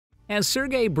Has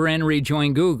Sergey Brin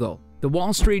rejoined Google? The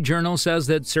Wall Street Journal says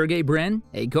that Sergey Brin,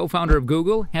 a co-founder of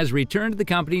Google, has returned to the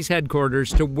company's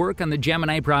headquarters to work on the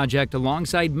Gemini project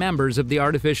alongside members of the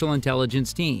artificial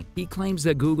intelligence team. He claims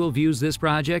that Google views this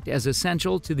project as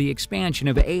essential to the expansion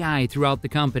of AI throughout the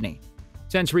company.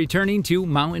 Since returning to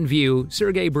Mountain View,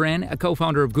 Sergey Brin, a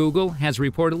co-founder of Google, has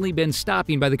reportedly been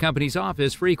stopping by the company's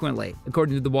office frequently.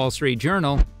 According to the Wall Street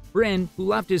Journal, Brin, who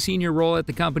left his senior role at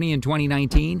the company in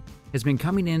 2019, has been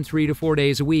coming in 3 to 4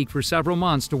 days a week for several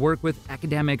months to work with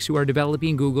academics who are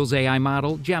developing Google's AI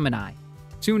model, Gemini.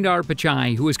 Sundar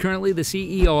Pichai, who is currently the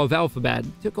CEO of Alphabet,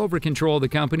 took over control of the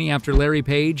company after Larry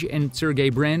Page and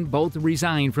Sergey Brin both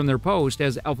resigned from their post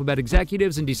as Alphabet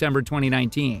executives in December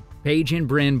 2019. Page and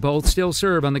Brin both still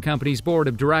serve on the company's board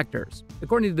of directors.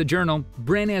 According to the Journal,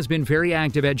 Brin has been very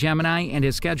active at Gemini and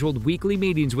has scheduled weekly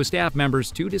meetings with staff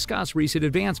members to discuss recent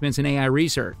advancements in AI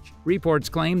research. Reports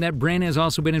claim that Brin has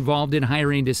also been involved in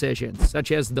hiring decisions,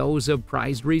 such as those of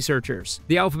prized researchers.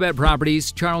 The Alphabet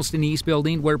Properties Charleston East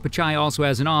building, where Pichai also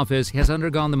has an office, has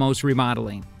undergone the most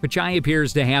remodeling. Pichai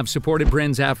appears to have supported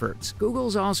Brin's efforts.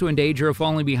 Google's also in danger of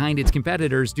falling behind its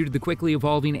competitors due to the quickly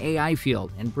evolving AI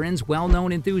field and Brin's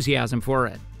well-known enthusiasm for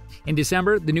it. In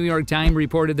December, the New York Times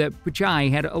reported that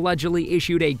Pichai had allegedly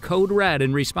issued a code red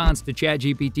in response to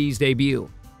ChatGPT's debut,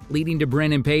 leading to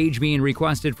Brin and Page being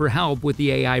requested for help with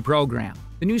the AI program.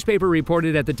 The newspaper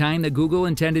reported at the time that Google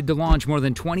intended to launch more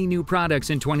than 20 new products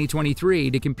in 2023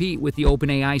 to compete with the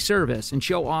OpenAI service and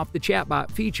show off the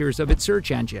chatbot features of its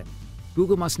search engine.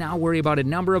 Google must now worry about a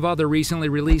number of other recently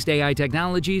released AI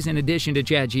technologies in addition to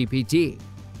ChatGPT,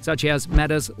 such as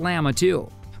Meta's Llama 2,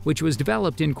 which was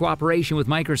developed in cooperation with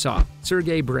Microsoft.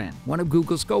 Sergey Brin, one of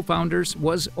Google's co-founders,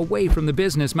 was away from the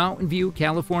business Mountain View,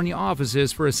 California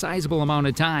offices for a sizable amount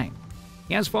of time.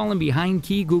 He has fallen behind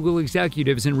key Google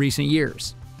executives in recent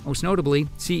years, most notably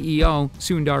CEO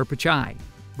Sundar Pichai.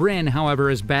 Brin, however,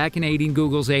 is back in aiding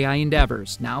Google's AI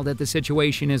endeavors now that the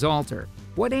situation is altered.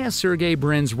 What has Sergey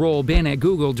Brin's role been at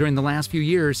Google during the last few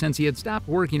years since he had stopped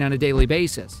working on a daily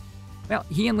basis? Well,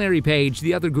 he and Larry Page,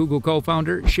 the other Google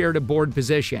co-founder, shared a board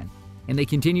position, and they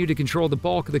continue to control the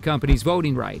bulk of the company's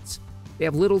voting rights. They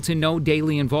have little to no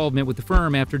daily involvement with the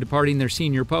firm after departing their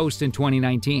senior post in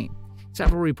 2019.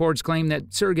 Several reports claim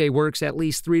that Sergey works at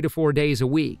least 3 to 4 days a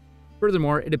week.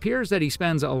 Furthermore, it appears that he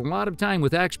spends a lot of time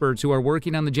with experts who are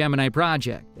working on the Gemini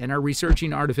project and are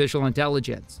researching artificial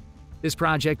intelligence. This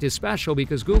project is special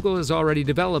because Google has already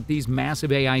developed these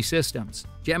massive AI systems.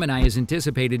 Gemini is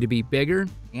anticipated to be bigger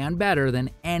and better than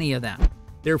any of them.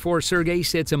 Therefore, Sergey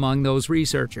sits among those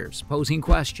researchers, posing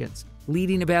questions,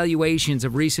 leading evaluations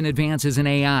of recent advances in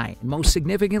AI, and most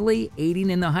significantly,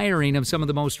 aiding in the hiring of some of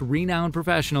the most renowned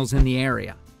professionals in the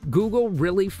area. Google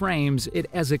really frames it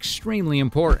as extremely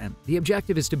important. The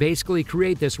objective is to basically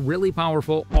create this really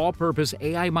powerful, all-purpose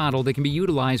AI model that can be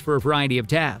utilized for a variety of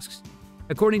tasks.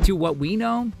 According to what we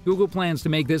know, Google plans to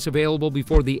make this available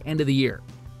before the end of the year,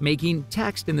 making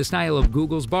text in the style of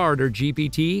Google's Bard or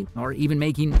GPT, or even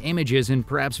making images and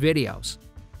perhaps videos.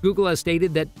 Google has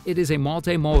stated that it is a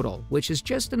multimodal, which is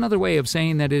just another way of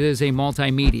saying that it is a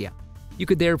multimedia. You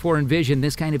could therefore envision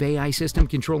this kind of AI system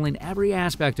controlling every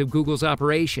aspect of Google's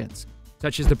operations,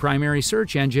 such as the primary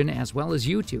search engine as well as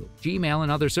YouTube, Gmail,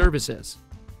 and other services.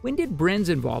 When did Brin's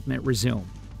involvement resume?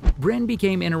 Brin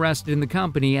became interested in the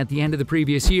company at the end of the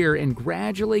previous year and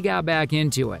gradually got back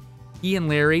into it. He and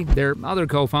Larry, their other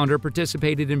co-founder,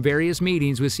 participated in various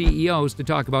meetings with CEOs to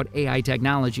talk about AI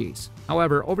technologies.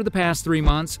 However, over the past 3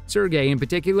 months, Sergey in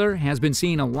particular has been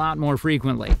seen a lot more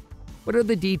frequently. What are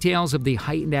the details of the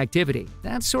heightened activity?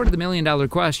 That's sort of the million-dollar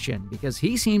question, because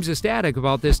he seems ecstatic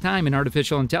about this time in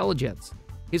artificial intelligence.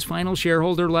 His final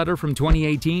shareholder letter from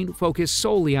 2018 focused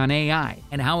solely on AI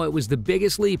and how it was the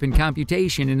biggest leap in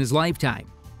computation in his lifetime,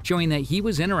 showing that he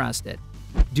was interested.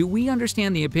 Do we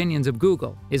understand the opinions of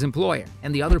Google, his employer,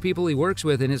 and the other people he works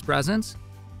with in his presence?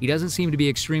 He doesn't seem to be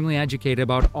extremely educated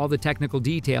about all the technical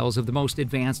details of the most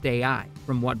advanced AI,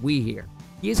 from what we hear.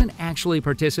 He isn't actually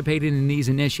participating in these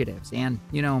initiatives and,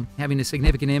 having a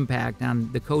significant impact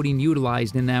on the coding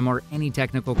utilized in them or any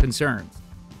technical concerns.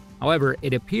 However,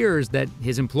 it appears that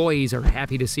his employees are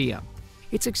happy to see him.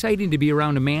 It's exciting to be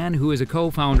around a man who is a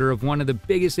co-founder of one of the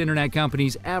biggest internet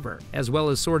companies ever, as well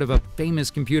as sort of a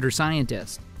famous computer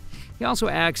scientist. He also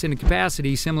acts in a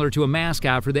capacity similar to a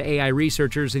mascot for the AI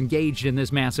researchers engaged in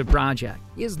this massive project.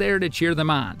 He is there to cheer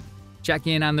them on, check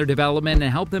in on their development,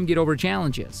 and help them get over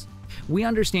challenges. We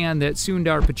understand that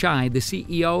Sundar Pichai, the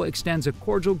CEO, extends a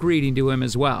cordial greeting to him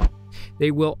as well.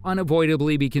 They will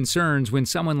unavoidably be concerns when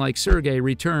someone like Sergey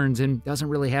returns and doesn't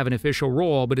really have an official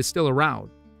role but is still around,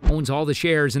 owns all the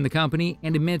shares in the company,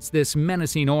 and emits this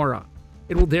menacing aura.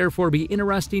 It will therefore be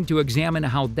interesting to examine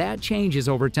how that changes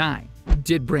over time.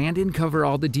 Did Brandon cover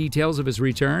all the details of his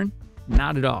return?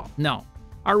 Not at all, no.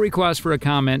 Our request for a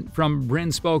comment from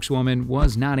Brin spokeswoman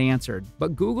was not answered,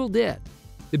 but Google did.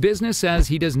 The business says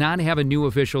he does not have a new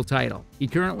official title. He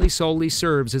currently solely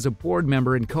serves as a board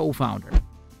member and co-founder.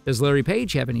 Does Larry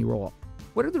Page have any role?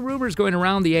 What are the rumors going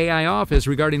around the AI office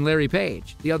regarding Larry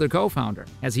Page, the other co-founder?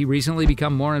 Has he recently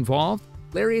become more involved?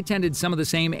 Larry attended some of the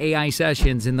same AI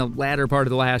sessions in the latter part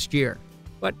of the last year.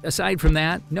 But aside from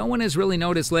that, no one has really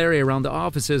noticed Larry around the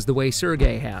offices the way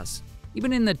Sergey has.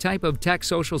 Even in the type of tech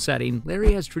social setting,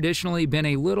 Larry has traditionally been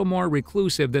a little more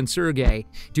reclusive than Sergey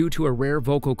due to a rare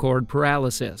vocal cord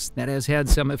paralysis that has had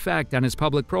some effect on his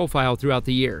public profile throughout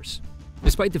the years.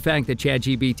 Despite the fact that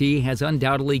ChatGPT has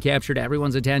undoubtedly captured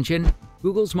everyone's attention,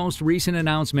 Google's most recent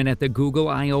announcement at the Google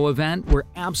I/O event were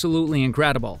absolutely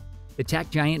incredible. The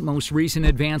tech giant most recent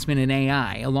advancement in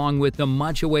AI, along with the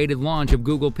much-awaited launch of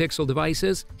Google Pixel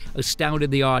devices,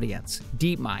 astounded the audience.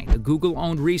 DeepMind, a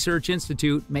Google-owned research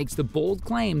institute, makes the bold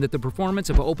claim that the performance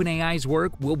of OpenAI's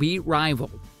work will be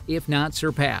rivaled, if not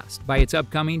surpassed, by its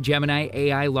upcoming Gemini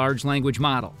AI large language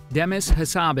model. Demis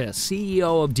Hassabis,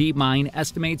 CEO of DeepMind,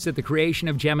 estimates that the creation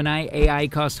of Gemini AI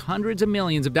cost hundreds of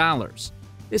millions of dollars.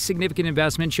 This significant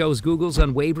investment shows Google's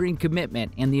unwavering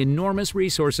commitment and the enormous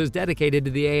resources dedicated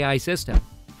to the AI system.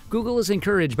 Google is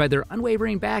encouraged by their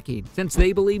unwavering backing since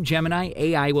they believe Gemini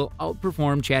AI will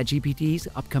outperform ChatGPT's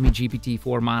upcoming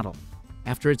GPT-4 model.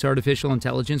 After its artificial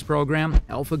intelligence program,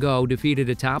 AlphaGo defeated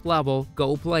a top-level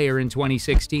Go player in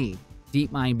 2016.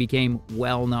 DeepMind became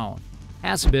well-known.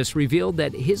 Hassabis revealed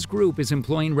that his group is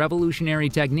employing revolutionary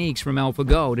techniques from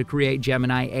AlphaGo to create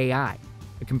Gemini AI.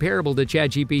 Comparable to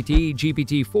ChatGPT,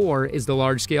 GPT-4 is the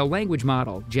large-scale language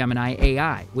model, Gemini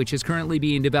AI, which is currently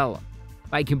being developed.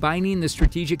 By combining the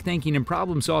strategic thinking and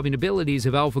problem-solving abilities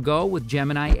of AlphaGo with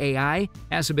Gemini AI,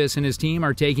 Hassabis and his team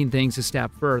are taking things a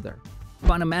step further.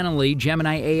 Fundamentally,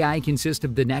 Gemini AI consists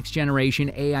of the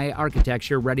next-generation AI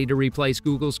architecture ready to replace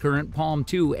Google's current Palm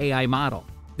 2 AI model.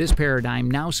 This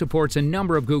paradigm now supports a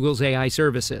number of Google's AI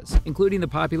services, including the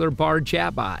popular Bard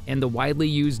chatbot and the widely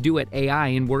used Duet AI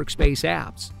and workspace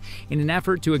apps. In an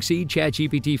effort to exceed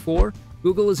ChatGPT-4,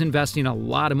 Google is investing a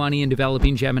lot of money in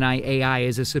developing Gemini AI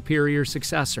as a superior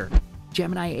successor.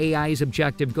 Gemini AI's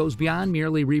objective goes beyond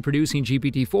merely reproducing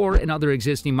GPT-4 and other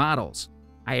existing models.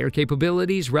 Higher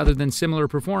capabilities rather than similar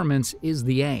performance is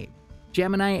the aim.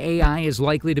 Gemini AI is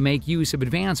likely to make use of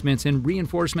advancements in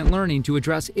reinforcement learning to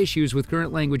address issues with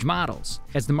current language models.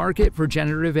 As the market for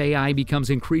generative AI becomes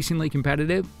increasingly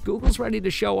competitive, Google's ready to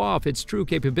show off its true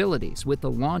capabilities with the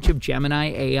launch of Gemini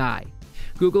AI.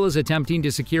 Google is attempting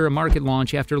to secure a market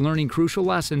launch after learning crucial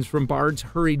lessons from Bard's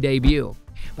hurried debut.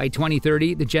 By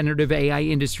 2030, the generative AI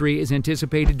industry is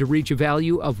anticipated to reach a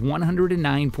value of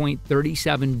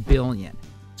 $109.37 billion,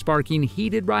 sparking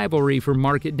heated rivalry for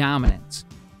market dominance.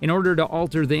 In order to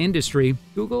alter the industry,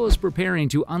 Google is preparing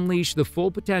to unleash the full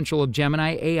potential of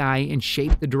Gemini AI and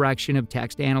shape the direction of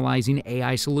text-analyzing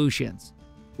AI solutions.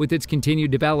 With its continued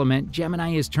development,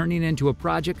 Gemini is turning into a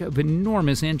project of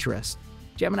enormous interest.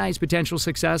 Gemini's potential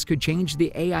success could change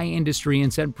the AI industry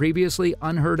and set previously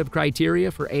unheard-of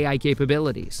criteria for AI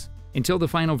capabilities. Until the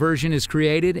final version is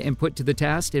created and put to the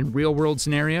test in real-world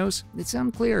scenarios, it's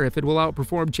unclear if it will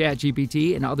outperform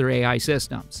ChatGPT and other AI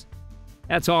systems.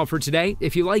 That's all for today.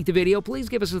 If you liked the video, please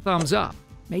give us a thumbs up.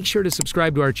 Make sure to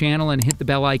subscribe to our channel and hit the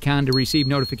bell icon to receive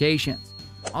notifications.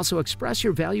 Also, express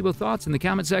your valuable thoughts in the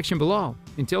comment section below.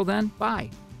 Until then, bye.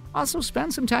 Also,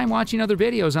 spend some time watching other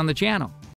videos on the channel.